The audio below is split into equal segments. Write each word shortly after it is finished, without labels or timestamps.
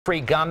Free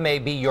gum may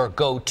be your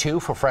go-to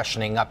for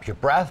freshening up your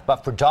breath, but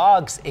for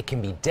dogs, it can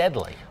be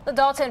deadly. The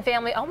Dalton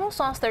family almost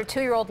lost their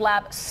 2-year-old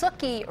lab,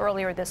 Sookie,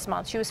 earlier this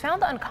month. She was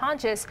found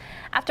unconscious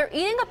after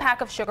eating a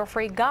pack of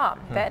sugar-free gum.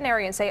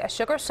 Veterinarians say a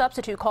sugar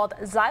substitute called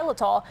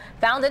xylitol,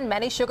 found in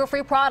many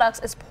sugar-free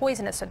products, is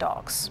poisonous to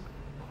dogs.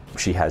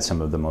 She had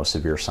some of the most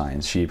severe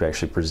signs. She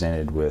actually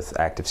presented with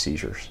active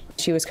seizures.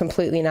 She was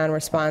completely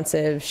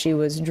non-responsive. She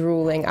was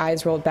drooling,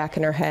 eyes rolled back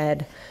in her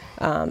head.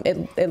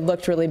 It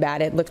looked really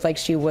bad. It looked like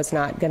she was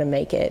not going to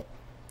make it.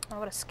 Oh,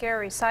 what a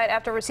scary sight.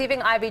 After receiving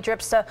IV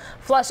drips to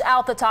flush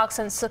out the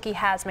toxins, Sookie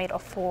has made a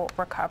full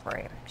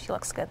recovery. She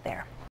looks good there.